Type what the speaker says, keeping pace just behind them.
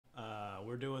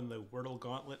We're doing the Wordle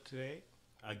Gauntlet today,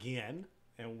 again,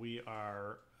 and we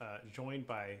are joined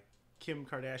by Kim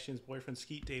Kardashian's boyfriend,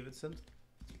 Skeet Davidson.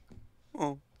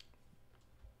 Oh.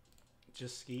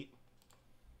 Just Skeet.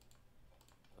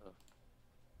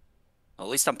 At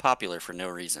least I'm popular for no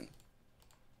reason.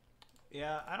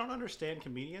 Yeah, I don't understand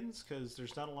comedians because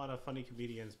there's not a lot of funny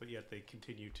comedians, but yet they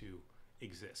continue to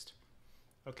exist.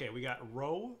 Okay, we got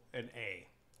Row and A.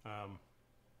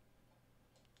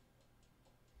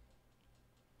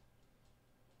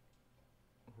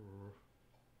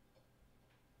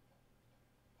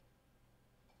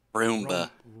 Roomba.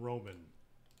 Roman.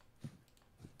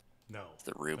 No.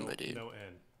 The Roomba, dude. No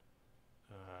N.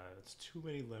 It's too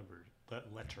many letters. Blah,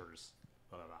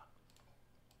 blah, blah.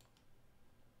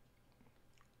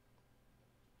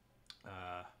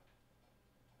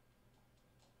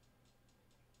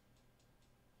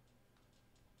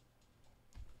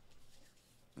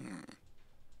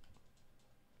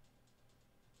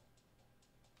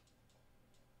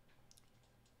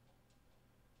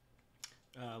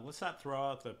 Let's not throw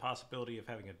out the possibility of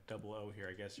having a double O here.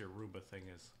 I guess your Roomba thing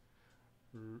is.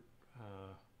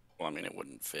 Well, I mean, it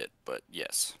wouldn't fit, but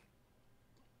yes.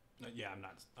 Yeah, I'm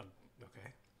not.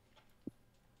 Okay.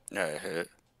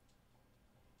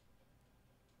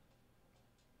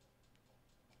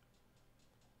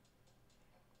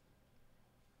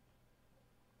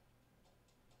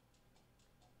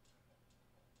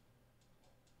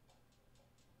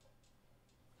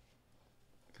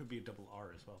 Could be a double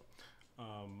R as well.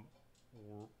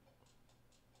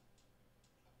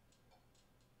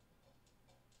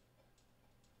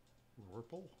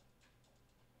 Rorple?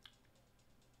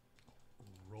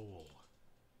 Roll.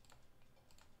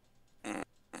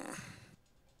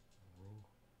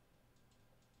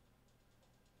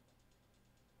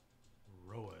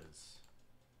 Roas.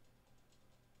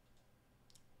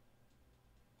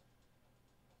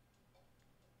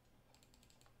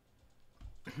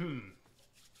 I'm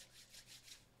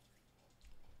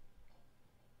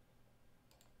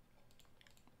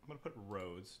going to put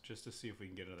roads just to see if we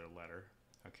can get another letter.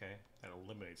 Okay, that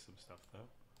eliminates some stuff though.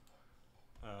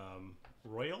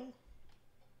 Royal?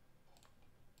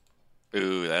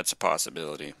 Ooh, that's a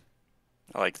possibility.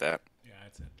 I like that. Yeah,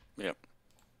 that's it. Yep.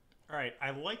 All right,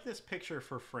 I like this picture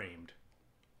for framed.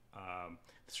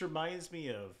 This reminds me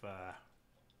of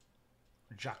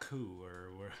Jakku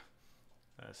or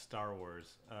Star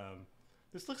Wars.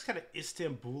 This looks kind of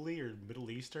Istanbuli or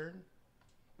Middle Eastern.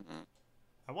 Mm-hmm.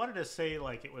 I wanted to say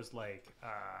like it was like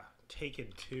Taken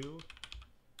 2.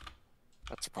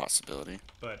 That's a possibility.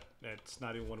 But that's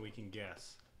not even one we can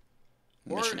guess.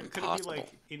 Mission or Impossible. Could it be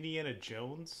like Indiana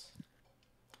Jones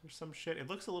or some shit? It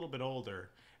looks a little bit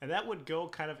older. And that would go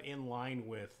kind of in line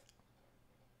with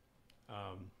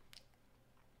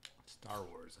Star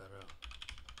Wars. I don't know.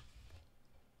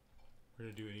 We're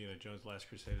going to do Indiana Jones Last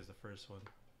Crusade as the first one.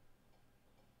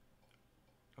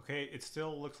 Okay, it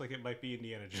still looks like it might be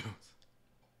Indiana Jones.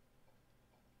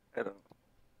 I don't know.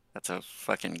 That's a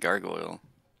fucking gargoyle.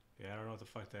 Yeah, I don't know what the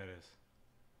fuck that is.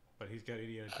 But he's got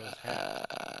Indiana Jones hat.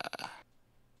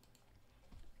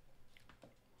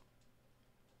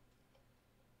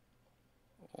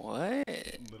 What?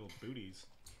 Little booties.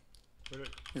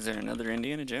 Is there another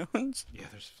Indiana Jones? Yeah,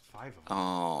 there's 5 of them.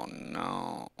 Oh,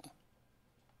 no.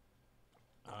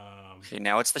 See,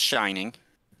 now it's The Shining.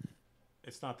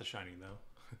 It's not The Shining, though.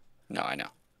 No, I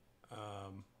know.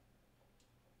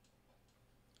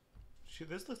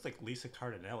 This looks like Lisa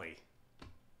Cardinelli.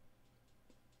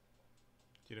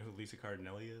 Do you know who Lisa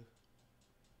Cardinelli is?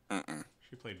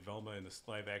 She played Velma in the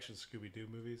live-action Scooby-Doo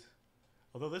movies.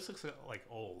 Although this looks like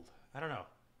old. I don't know.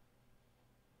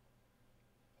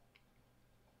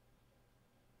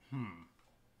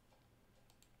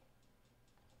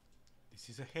 This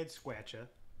is a head scratcher.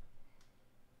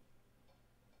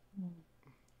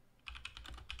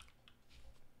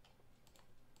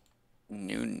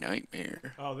 New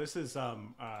Nightmare. Oh, this is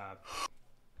the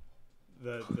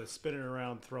spinning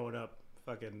around, throwing up,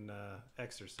 fucking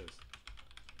Exorcist.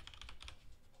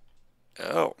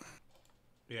 Oh.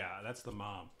 Yeah, that's the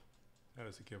mom. That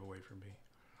was a giveaway for me.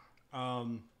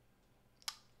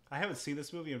 I haven't seen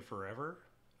this movie in forever.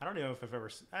 I don't know if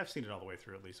I've seen it all the way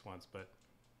through at least once, but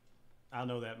I'll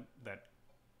know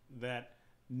that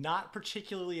not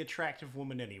particularly attractive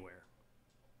woman anywhere.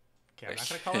 Okay, I'm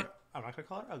not gonna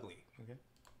call her ugly. Okay,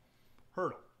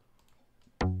 Heardle.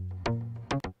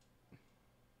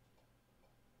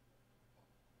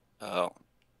 Oh.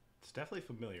 It's definitely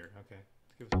familiar. Okay,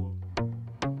 let's give us a little.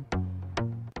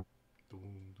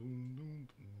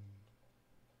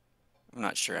 I'm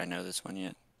not sure I know this one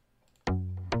yet.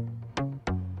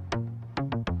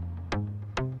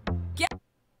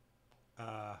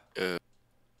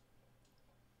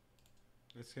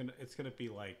 It's gonna be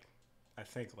like, I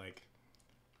think like,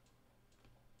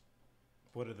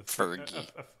 what are the Fergie.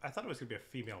 I thought it was gonna be a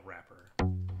female rapper.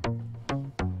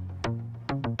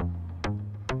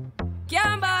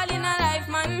 Gamble in a life,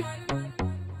 man.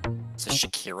 Is it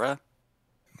Shakira?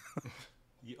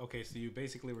 Okay, so you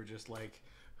basically were just like,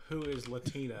 who is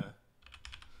Latina?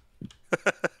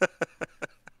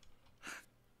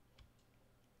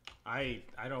 I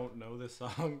don't know this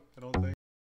song. I don't think.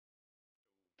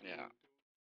 Yeah.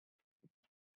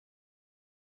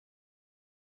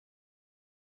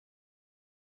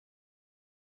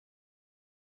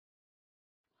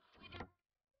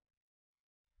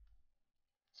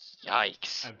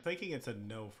 Yikes. I'm thinking it's a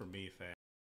no for me, fan.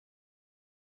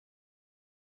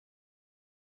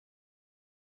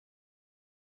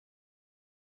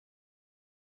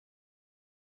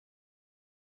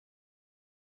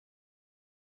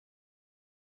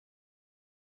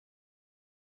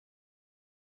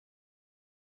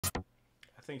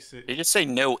 I think so. Did you just say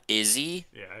no Izzy?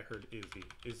 Yeah, I heard Izzy.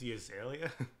 Izzy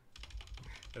Azalea?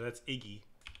 No, that's Iggy.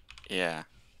 Yeah.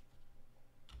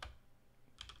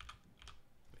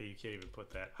 You can't even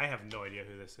put that. I have no idea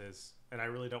who this is, and I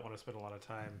really don't want to spend a lot of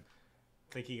time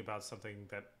thinking about something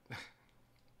that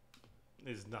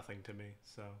is nothing to me.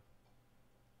 So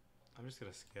I'm just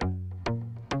gonna skip.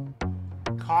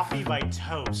 Coffee by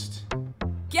Toast.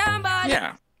 Gamble.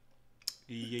 Yeah.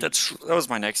 Yeah, That was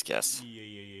my next guess.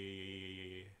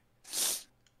 yeah.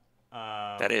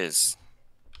 That is.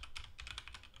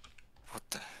 What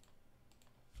the?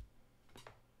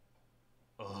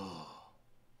 Oh.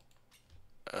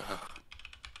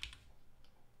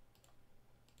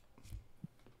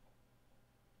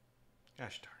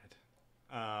 Gosh darn it.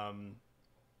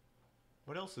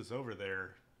 What else is over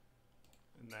there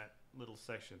in that little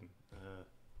section?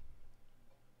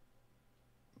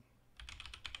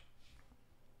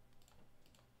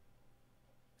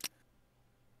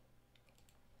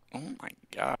 Oh my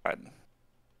god.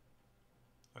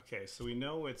 Okay, so we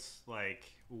know it's like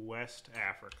West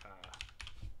Africa.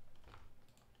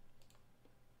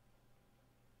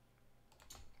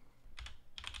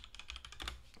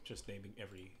 Just naming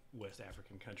every West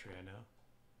African country I know.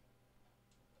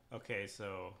 Okay,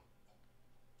 so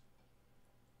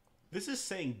this is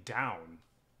saying down,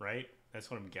 right?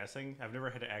 That's what I'm guessing. I've never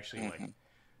had to actually like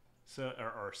so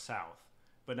or south,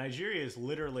 but Nigeria is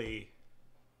literally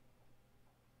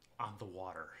on the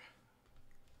water.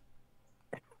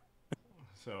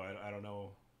 So I don't know.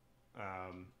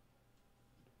 I'm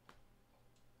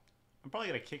probably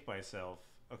gonna kick myself.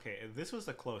 Okay, this was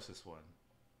the closest one.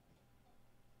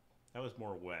 That was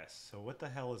more west. So what the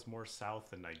hell is more south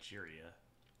than Nigeria?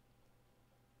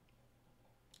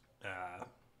 Yeah.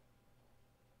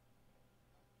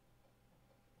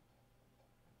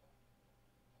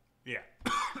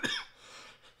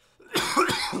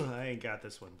 I ain't got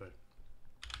this one, but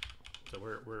so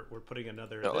we're putting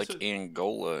another. Got like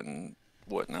Angola and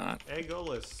whatnot.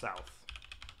 Angola is south.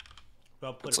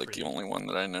 Well, It's like the only one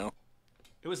that I know.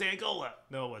 It was Angola.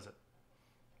 No, it wasn't.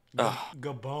 Ugh.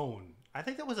 Gabon. I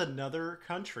think that was another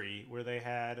country where they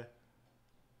had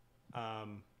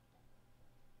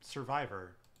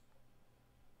Survivor.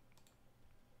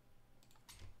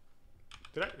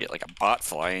 Did I Get like a bot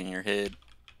fly in your head.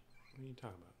 What are you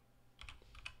talking about?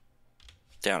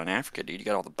 Down in Africa, dude, you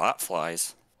got all the bot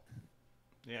flies.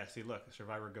 Yeah, see, look,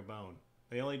 Survivor Gabon.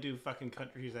 They only do fucking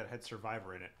countries that had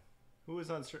Survivor in it. Who was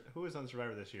on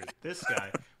Survivor this year? This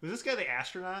guy. Was this guy the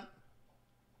astronaut?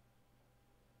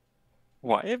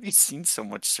 Why have you seen so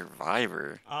much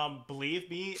Survivor? Believe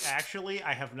me, actually,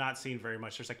 I have not seen very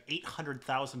much. There's like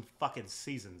 800,000 fucking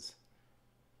seasons.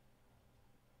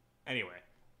 Anyway,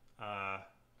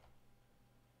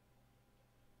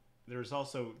 there's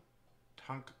also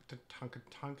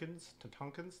Tonkins.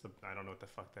 I don't know what the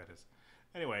fuck that is.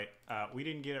 Anyway, we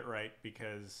didn't get it right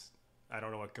because I don't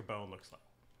know what Gabon looks like.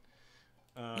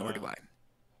 Nor do I.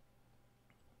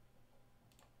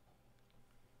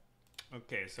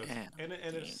 Okay, so it's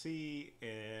NFC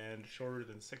and shorter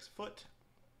than 6 foot.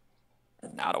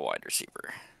 Not a wide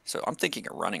receiver. So I'm thinking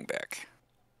a running back.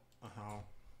 Uh-huh.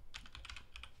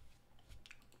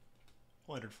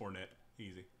 Leonard Fournette.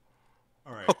 Easy.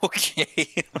 All right.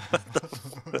 Okay.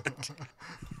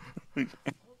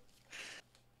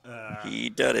 He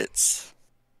did it.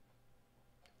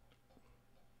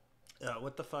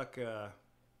 What the fuck?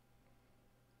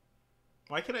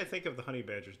 Why can't I think of the honey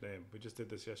badger's name? We just did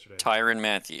this yesterday. Tyrann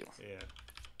Mathieu. Yeah.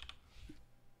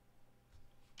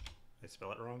 I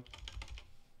spell it wrong?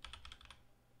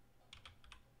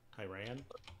 Tyrann?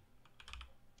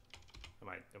 Am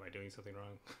I doing something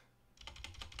wrong?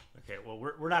 Okay, well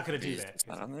we're not gonna do that. It's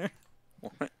not on there.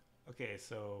 What? Okay,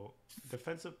 so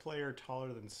defensive player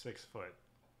taller than 6 foot.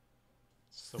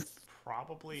 So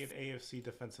probably an AFC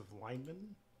defensive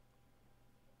lineman.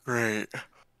 Great.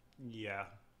 Yeah.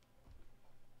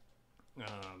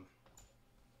 Let's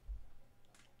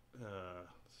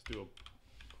do a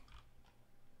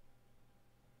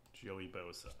Joey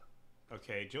Bosa.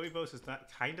 Okay, Joey Bosa is not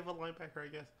kind of a linebacker, I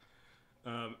guess.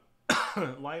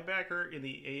 Linebacker in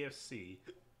the AFC,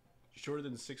 shorter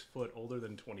than 6 foot, older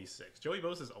than 26. Joey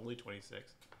Bosa is only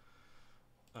 26.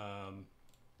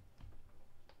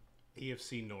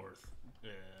 AFC North.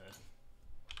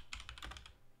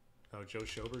 Oh, Joe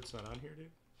Schobert's not on here,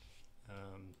 dude.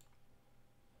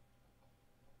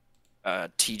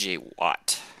 TJ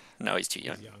Watt. No, he's too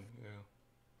young. He's young, yeah.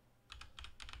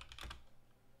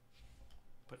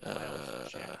 But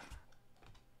Miles Jack.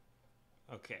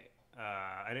 Okay.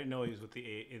 I didn't know he was with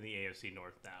in the AFC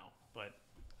North now, but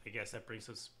I guess that brings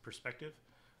us perspective.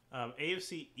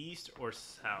 AFC East or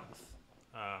South?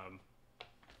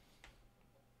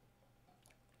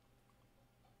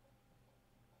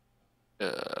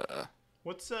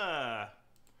 What's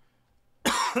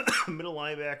middle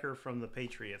linebacker from the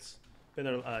Patriots? Been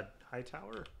there,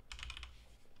 Hightower?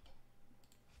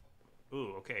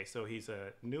 Ooh, okay, so he's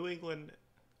a New England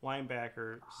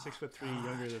linebacker, 6'3",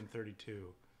 younger than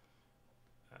 32.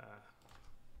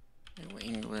 New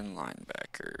England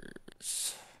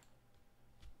linebackers.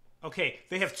 Okay,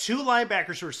 they have 2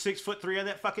 linebackers who are 6'3" on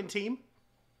that fucking team.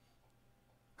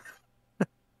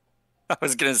 I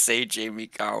was gonna say Jamie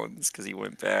Collins because he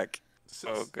went back.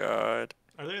 Oh God.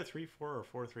 Are they a 3-4 or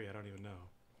 4-3? I don't even know.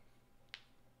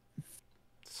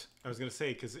 I was gonna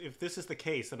say, because if this is the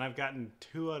case, then I've gotten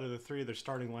 2 out of the 3 of their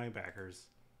starting linebackers.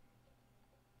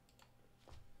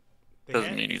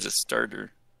 Doesn't mean he's a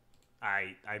starter.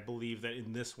 I believe that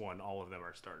in this one, all of them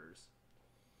are starters.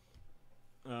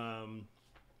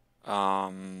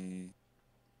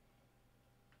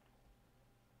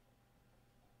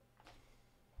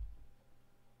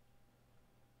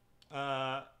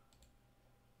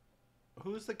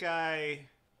 Who's the guy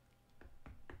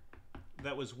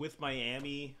that was with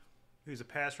Miami? Who's a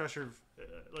pass rusher?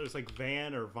 It was like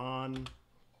Van or Vaughn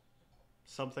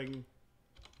something.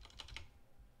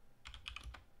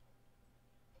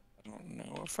 I don't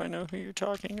know if I know who you're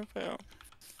talking about.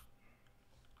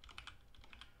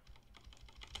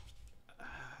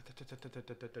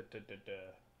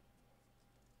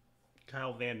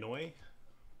 Kyle Van Noy?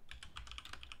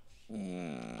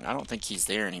 I don't think he's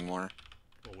there anymore.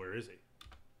 Well, where is he?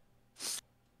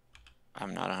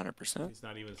 I'm not 100%. He's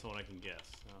not even someone I can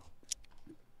guess. No.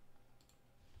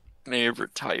 May have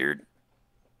retired.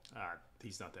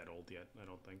 He's not that old yet, I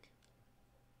don't think.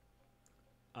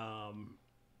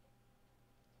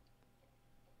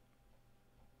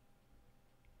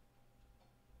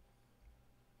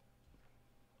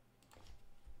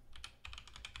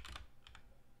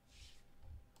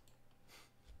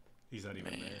 He's not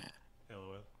even there.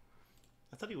 LOL.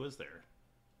 I thought he was there.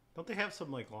 Don't they have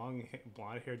some like long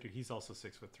blonde hair dude? He's also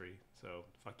 6'3", so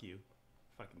fuck you.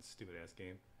 Fucking stupid ass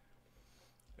game.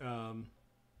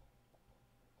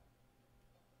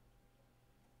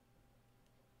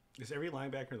 Is every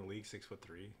linebacker in the league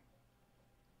 6'3"?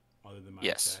 Other than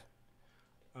yes.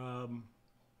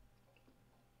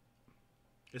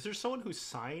 Is there someone who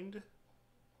signed?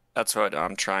 That's what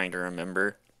I'm trying to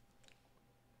remember.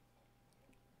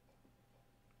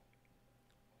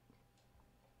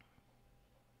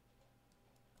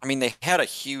 I mean, they had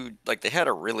they had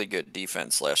a really good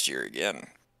defense last year again.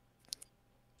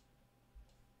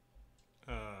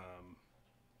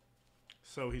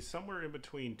 So he's somewhere in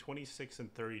between 26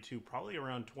 and 32, probably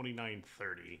around 29,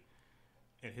 30.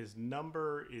 And his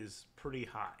number is pretty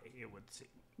high, it would seem.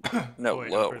 No,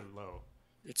 low. Low.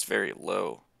 It's very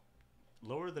low.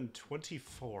 Lower than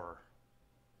 24.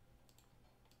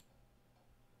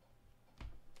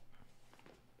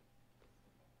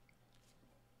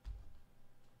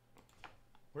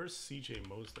 Where's CJ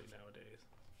Mosley nowadays?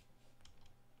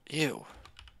 Ew.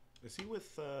 Is he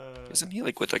with Isn't he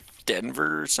like with like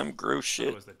Denver or some gross shit?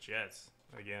 It was the Jets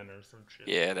again or some shit.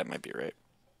 Yeah, that might be right.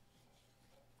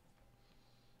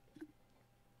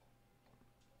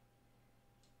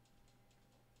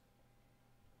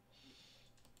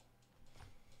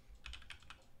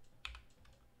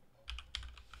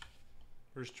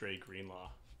 Where's Dre Greenlaw?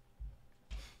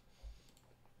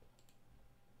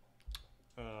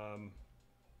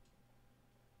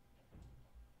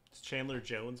 Is Chandler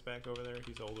Jones back over there?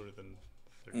 He's older than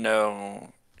 30.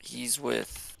 No, he's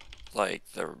with like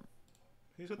the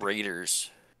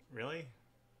Raiders. Really?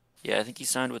 Yeah, I think he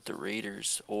signed with the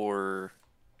Raiders or...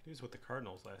 He was with the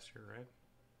Cardinals last year, right?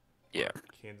 Yeah. Or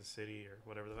Kansas City or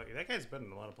whatever the fuck. That guy's been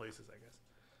in a lot of places, I guess.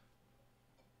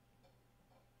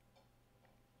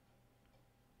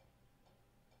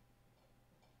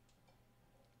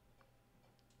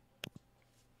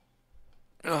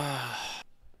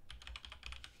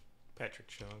 Patrick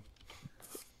Chung.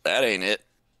 That ain't it.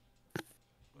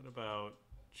 What about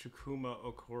Chukwuma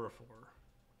Okorafor?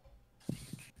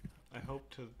 I hope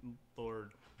to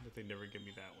Lord that they never give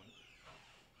me that one.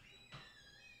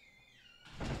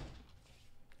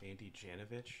 Andy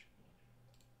Janovich?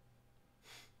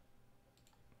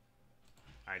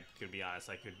 I'm gonna be honest,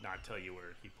 I could not tell you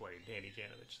where he played Andy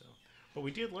Janovich, so. But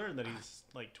we did learn that he's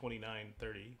like 29,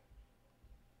 30.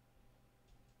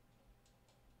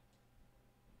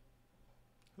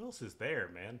 Who else is there,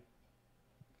 man?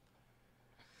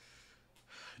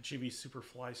 GB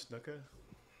Superfly Snuka?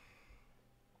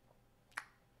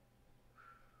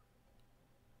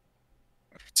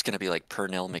 It's gonna be like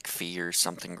Pernell McPhee or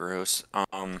something gross.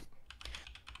 Is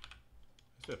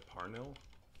it Parnell?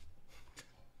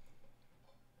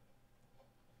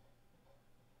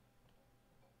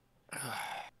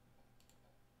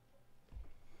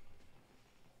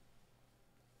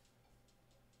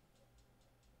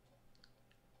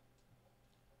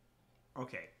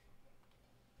 Okay.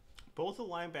 Both the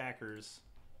linebackers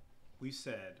we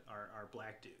said are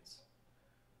black dudes.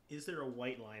 Is there a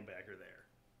white linebacker there?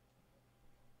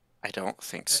 I don't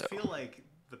think so. I feel like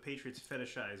the Patriots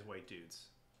fetishize white dudes,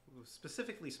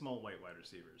 specifically small white wide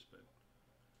receivers. But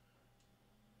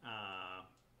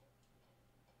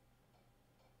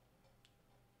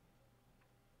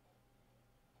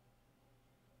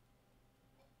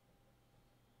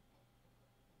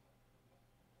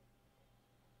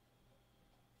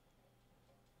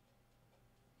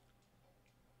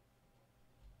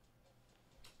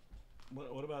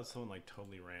what about someone like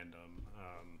totally random?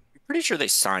 Pretty sure they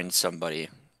signed somebody.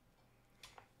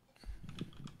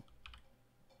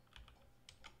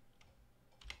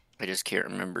 I just can't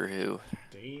remember who.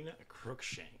 Dane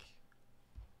Crookshank.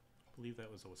 I believe that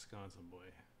was a Wisconsin boy.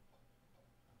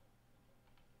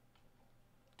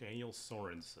 Daniel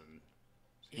Sorensen.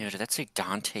 Yeah, did that say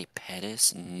Dante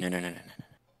Pettis? No.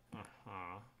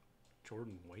 Uh-huh.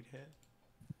 Jordan Whitehead?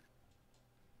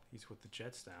 He's with the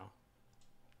Jets now.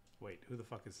 Wait, who the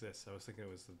fuck is this? I was thinking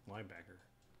it was the linebacker.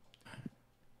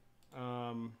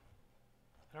 I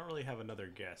don't really have another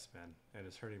guess, man, and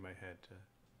it's hurting my head.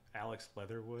 Alex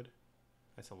Leatherwood?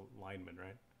 That's a lineman,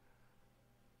 right?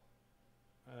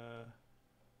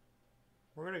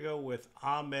 We're going to go with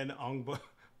Amen Ongbinga.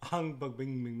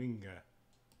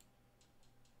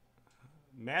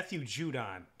 Matthew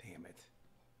Judon. Damn it.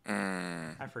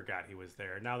 I forgot he was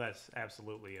there. Now that's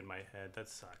absolutely in my head. That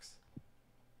sucks.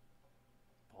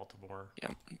 Baltimore.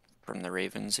 Yeah, from the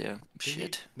Ravens, yeah.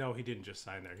 Shit. No, he didn't just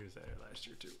sign there. He was there last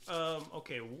year, too.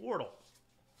 Okay, Wardle.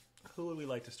 Who would we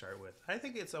like to start with? I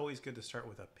think it's always good to start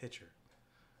with a pitcher.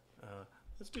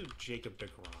 Let's do Jacob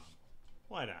deGrom.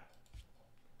 Why not?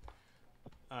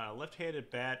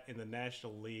 Left-handed bat in the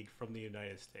National League from the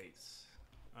United States.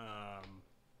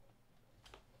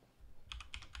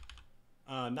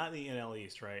 Not in the NL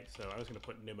East, right? So I was going to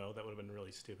put Nimmo. That would have been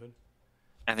really stupid.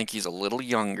 I think he's a little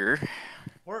younger.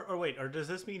 Or wait, or does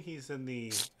this mean he's in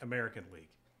the American League?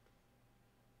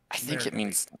 I think it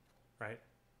means... Right?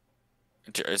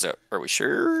 Are we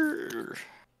sure?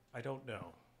 I don't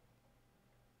know.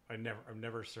 I'm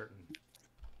never certain.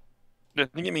 I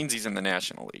think it means he's in the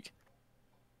National League.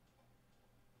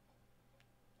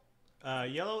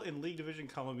 Yellow in league division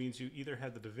column means you either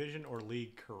had the division or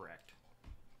league correct.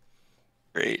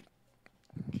 Great.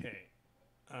 Okay.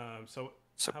 So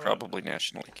probably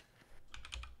National League.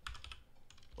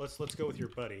 Let's go with your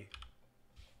buddy.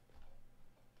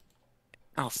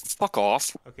 Oh, fuck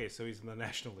off. Okay, so he's in the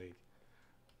National League.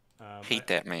 Hate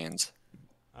that man's.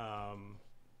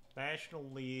 National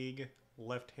League,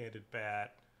 left-handed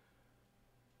bat.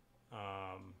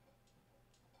 I'm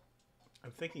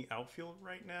thinking outfield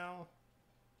right now.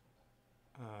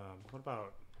 What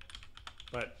about...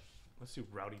 But let's do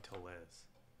Rowdy Tellez.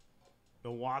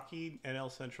 Milwaukee,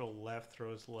 NL Central left,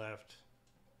 throws left.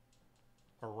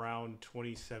 Around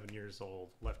 27 years old.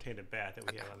 Left-handed bat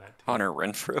that we have on that team. Hunter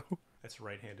Renfroe. That's a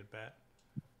right-handed bat.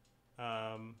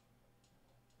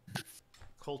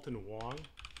 Colton Wong.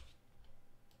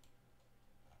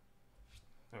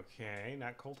 Okay,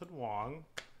 not Colton Wong.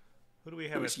 Who do we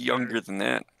have? Who's younger than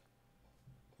that?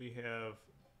 We have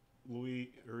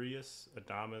Louis Urias,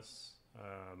 Adamas,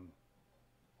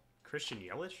 Christian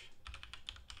Yelich.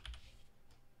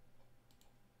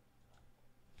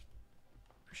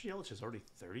 Christian Yelich is already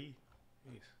 30.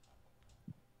 Jeez.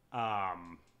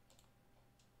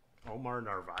 Omar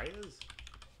Narvaez.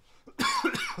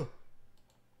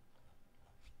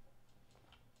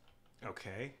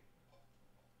 Okay.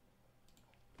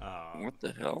 What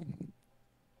the hell?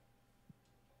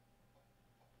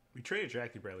 We traded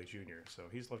Jackie Bradley Jr., so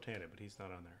he's left-handed, but he's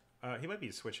not on there. He might be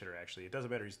a switch hitter, actually. It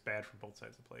doesn't matter. He's bad from both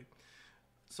sides of the plate.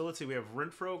 So let's see. We have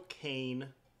Renfroe, Kane,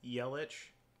 Yelich,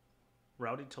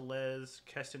 Rowdy Tellez,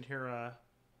 Keston Hiura,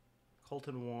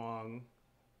 Colton Wong,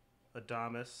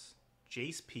 Adames,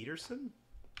 Jace Peterson?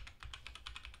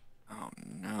 Oh,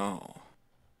 no.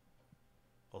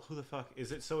 Well, who the fuck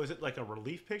is it? So is it like a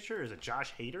relief pitcher? Is it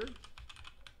Josh Hader?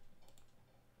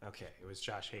 Okay, it was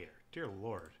Josh Hader. Dear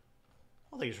Lord.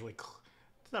 I don't think it's really...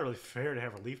 It's not really fair to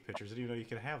have relief pitchers. I didn't even know you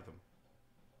could have them.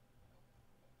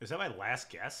 Is that my last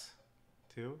guess,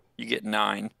 too? You get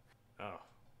 9. Oh.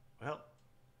 Well,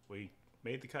 we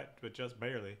made the cut, but just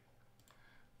barely.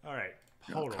 All right.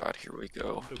 Oh, God, here we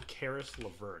go. So, Karis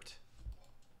LeVert.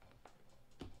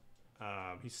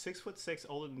 He's 6'6",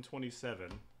 older than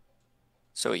 27.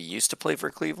 So he used to play for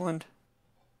Cleveland?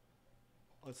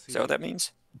 Let's see. Is that what that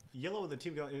means? Yellow, the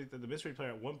team, the mystery player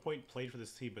at one point played for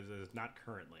this team, but is not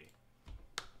currently.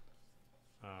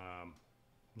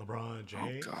 LeBron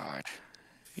James. Oh, God.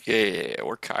 Yeah,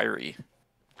 or Kyrie.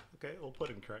 Okay, we'll put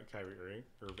in Kyrie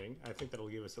Irving. I think that'll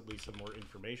give us at least some more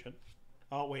information.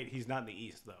 Oh, wait, he's not in the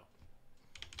East, though.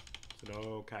 So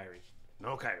no Kyrie.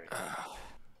 No Kyrie.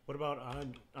 What about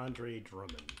Andre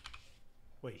Drummond?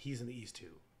 Wait, he's in the East,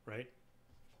 too, right?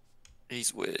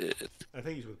 He's with... I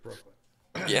think he's with Brooklyn.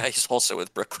 Yeah, he's also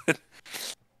with Brooklyn.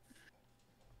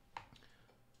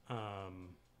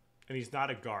 And he's not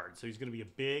a guard, so he's going to be a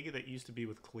big that used to be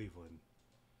with Cleveland.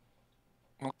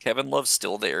 Well, Kevin Love's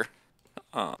still there.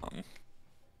 I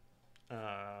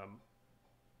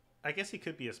guess he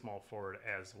could be a small forward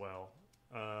as well.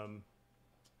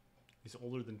 He's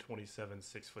older than 27,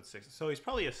 6'6". So he's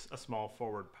probably a small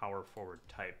forward, power forward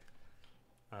type.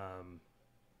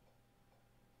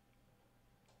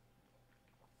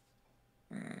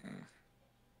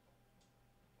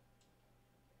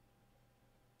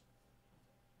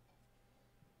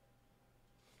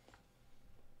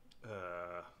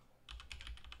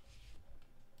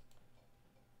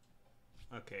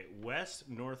 Okay, west,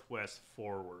 northwest,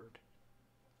 forward.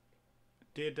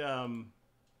 Did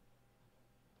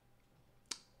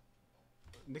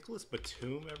Nicholas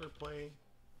Batum ever play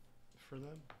for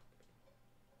them?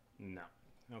 No.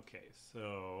 Okay,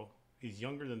 so he's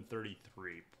younger than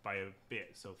 33 by a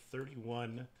bit. So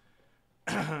 31.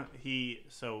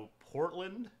 So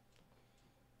Portland.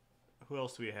 Who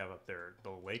else do we have up there?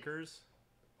 The Lakers.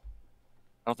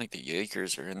 I don't think the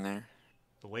Lakers are in there.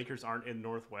 The Lakers aren't in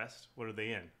Northwest. What are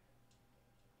they in?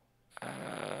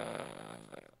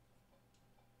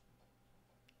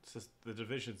 It's just the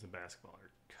divisions in basketball are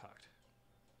cucked.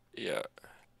 Yeah.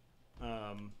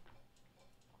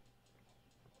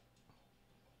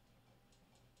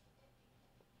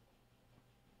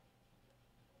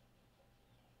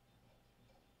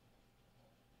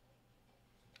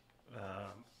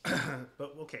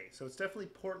 But okay, so it's definitely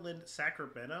Portland,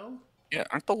 Sacramento. Yeah,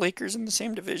 aren't the Lakers in the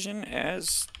same division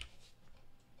as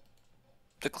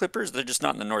the Clippers? They're just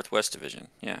not in the Northwest Division.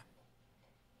 Yeah.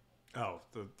 Oh,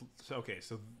 so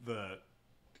the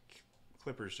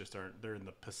Clippers just aren't. They're in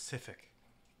the Pacific,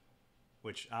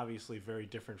 which obviously very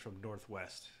different from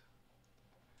Northwest.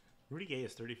 Rudy Gay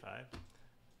is 35.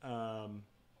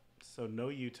 So no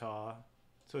Utah.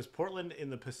 So is Portland in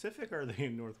the Pacific or are they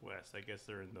in Northwest? I guess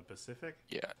they're in the Pacific.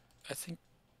 Yeah, I think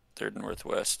they're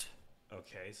Northwest.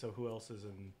 Okay, so who else is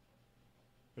in?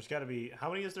 There's got to be.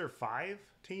 How many is there? 5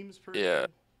 teams per. Yeah.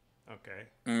 Team? Okay.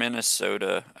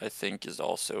 Minnesota, I think, is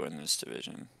also in this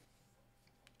division.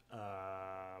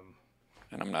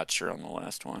 And I'm not sure on the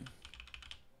last one.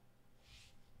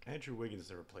 Andrew Wiggins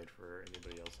never played for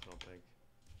anybody else, I don't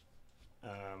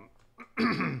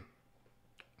think.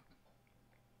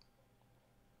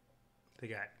 They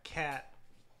got Cat.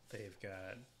 They've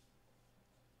got.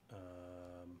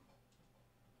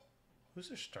 Who's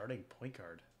their starting point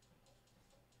guard?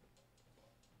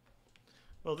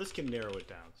 Well, this can narrow it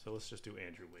down, so let's just do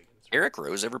Andrew Wiggins. Eric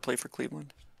Rose ever play for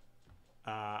Cleveland?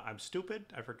 I'm stupid.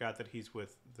 I forgot that he's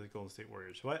with the Golden State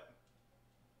Warriors. What?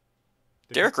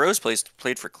 Derrick Rose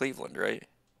played for Cleveland, right?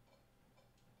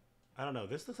 I don't know.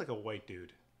 This looks like a white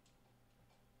dude.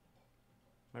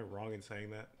 Am I wrong in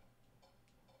saying that?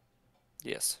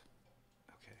 Yes.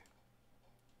 Okay.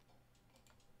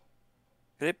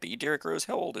 Could it be Derrick Rose?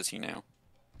 How old is he now?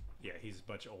 Yeah, he's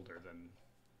much older than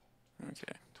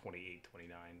Okay. 28,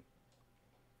 29.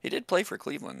 He did play for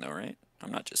Cleveland, though, right?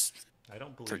 I'm not just I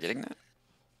don't believe forgetting so. that.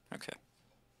 Okay.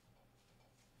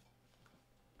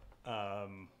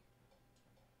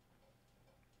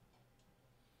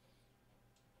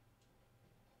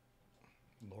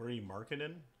 Lauri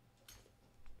Markkanen.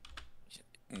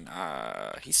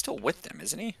 Nah, he's still with them,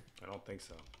 isn't he? I don't think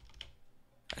so.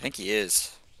 I think he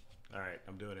is. All right,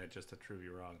 I'm doing it just to prove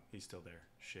you wrong. He's still there.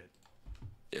 Shit.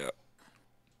 Yeah.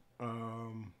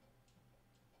 Um,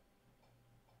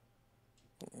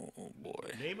 Oh boy.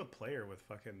 Name a player with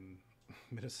fucking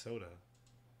Minnesota.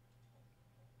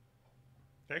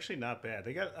 They're actually not bad.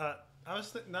 They got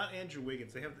not Andrew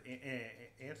Wiggins. They have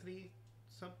Anthony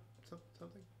something.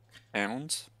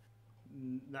 Towns?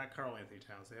 Not Carl Anthony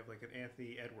Towns. They have like an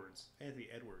Anthony Edwards. Anthony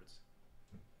Edwards.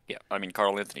 Yeah, I mean,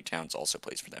 Carl Anthony Towns also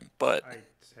plays for them, but... I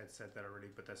had said that already,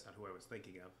 but that's not who I was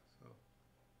thinking of. So.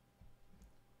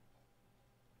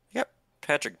 Yep,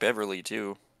 Patrick Beverly,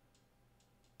 too.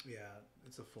 Yeah,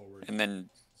 it's a forward. And then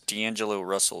D'Angelo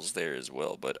Russell's there as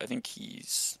well, but I think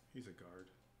he's... He's a guard.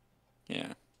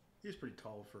 Yeah. He's pretty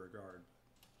tall for a guard.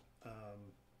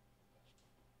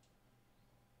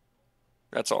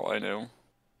 That's all I know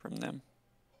from them.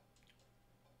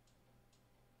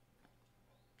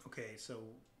 Okay, so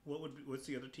what's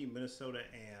the other team? Minnesota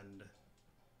and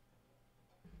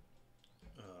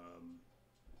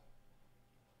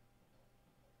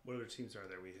what other teams are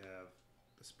there? We have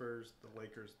the Spurs, the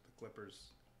Lakers, the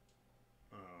Clippers.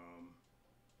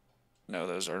 No,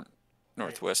 those aren't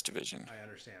Northwest Division. I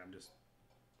understand. I'm just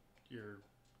you're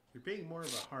being more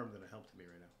of a harm than a help to me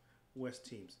right now. West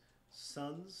teams: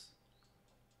 Suns.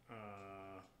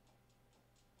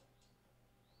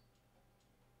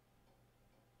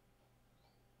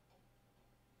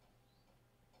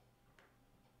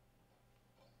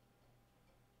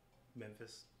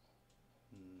 Memphis.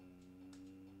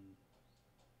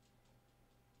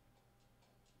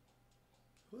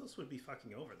 Who else would be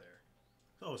fucking over there?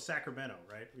 Oh, Sacramento,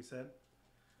 right? We said?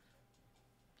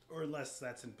 Or unless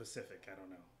that's in Pacific, I don't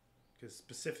know. Because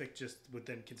Pacific just would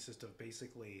then consist of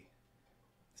basically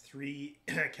 3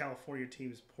 California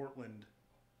teams, Portland.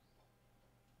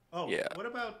 Oh, yeah. What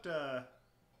about,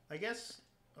 I guess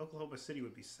Oklahoma City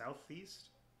would be southeast?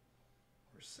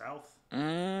 Or south?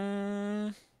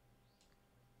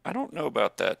 I don't know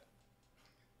about that.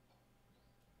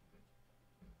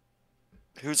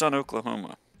 Who's on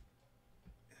Oklahoma?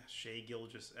 Shea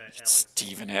Gilgeous, Alex.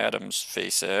 Steven Adams,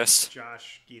 face ass.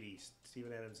 Josh Giddey.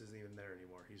 Steven Adams isn't even there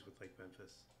anymore. He's with like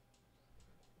Memphis.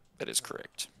 That is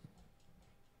correct.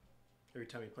 Every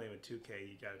time you play him in 2K,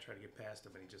 you gotta try to get past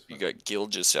him, and he just. You got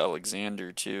Gilgeous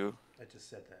Alexander too. I just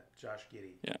said that. Josh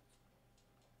Giddey. Yeah.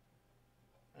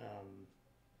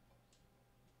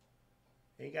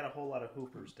 Ain't got a whole lot of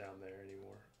hoopers down there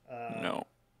anymore. No.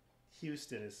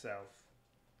 Houston is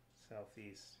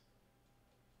southeast.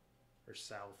 Or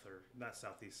south, or not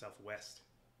southeast, southwest.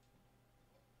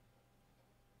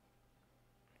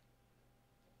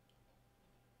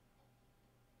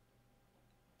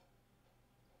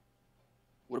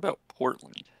 What about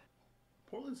Portland?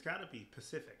 Portland's got to be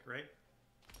Pacific, right?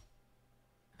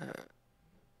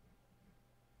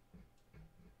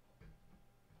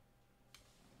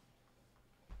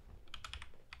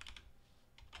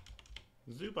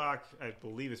 Zubac, I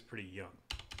believe, is pretty young.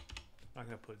 I'm not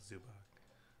going to put Zubac.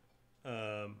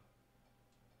 I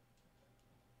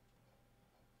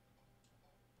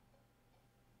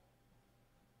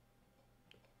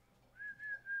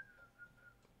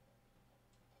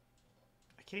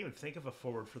can't even think of a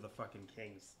forward for the fucking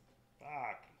Kings.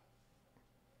 Fuck.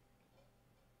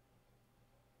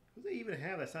 Who do they even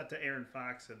have? That's not to Aaron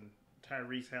Fox and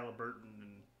Tyrese Halliburton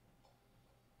and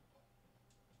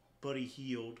Buddy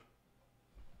Hield.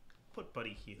 Put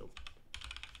Buddy Hield.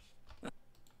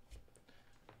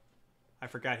 I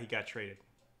forgot he got traded.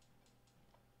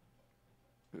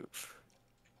 Oof.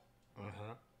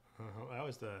 That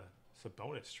was the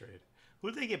Sabonis trade.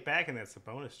 Who did they get back in that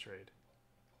Sabonis trade?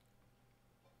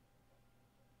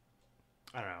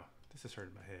 I don't know. This is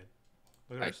hurting my head.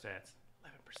 Look at our stats.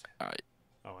 11%.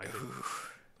 Oh, I did.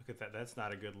 Look at that. That's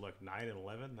not a good look. 9 and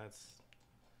 11. It's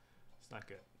not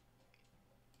good.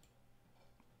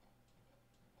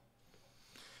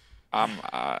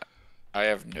 I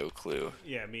have no clue.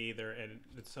 Yeah, me either. And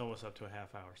it's almost up to a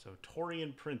half hour. So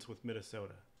Torian Prince with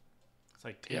Minnesota. It's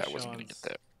like I wasn't gonna get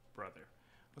that. Brother.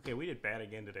 Okay, we did bad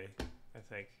again today, I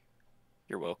think.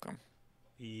 You're welcome.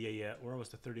 Yeah. We're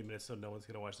almost to 30 minutes, so no one's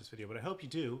going to watch this video. But I hope you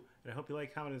do. And I hope you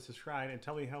like, comment, and subscribe. And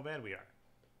tell me how bad we are.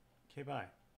 Okay, bye.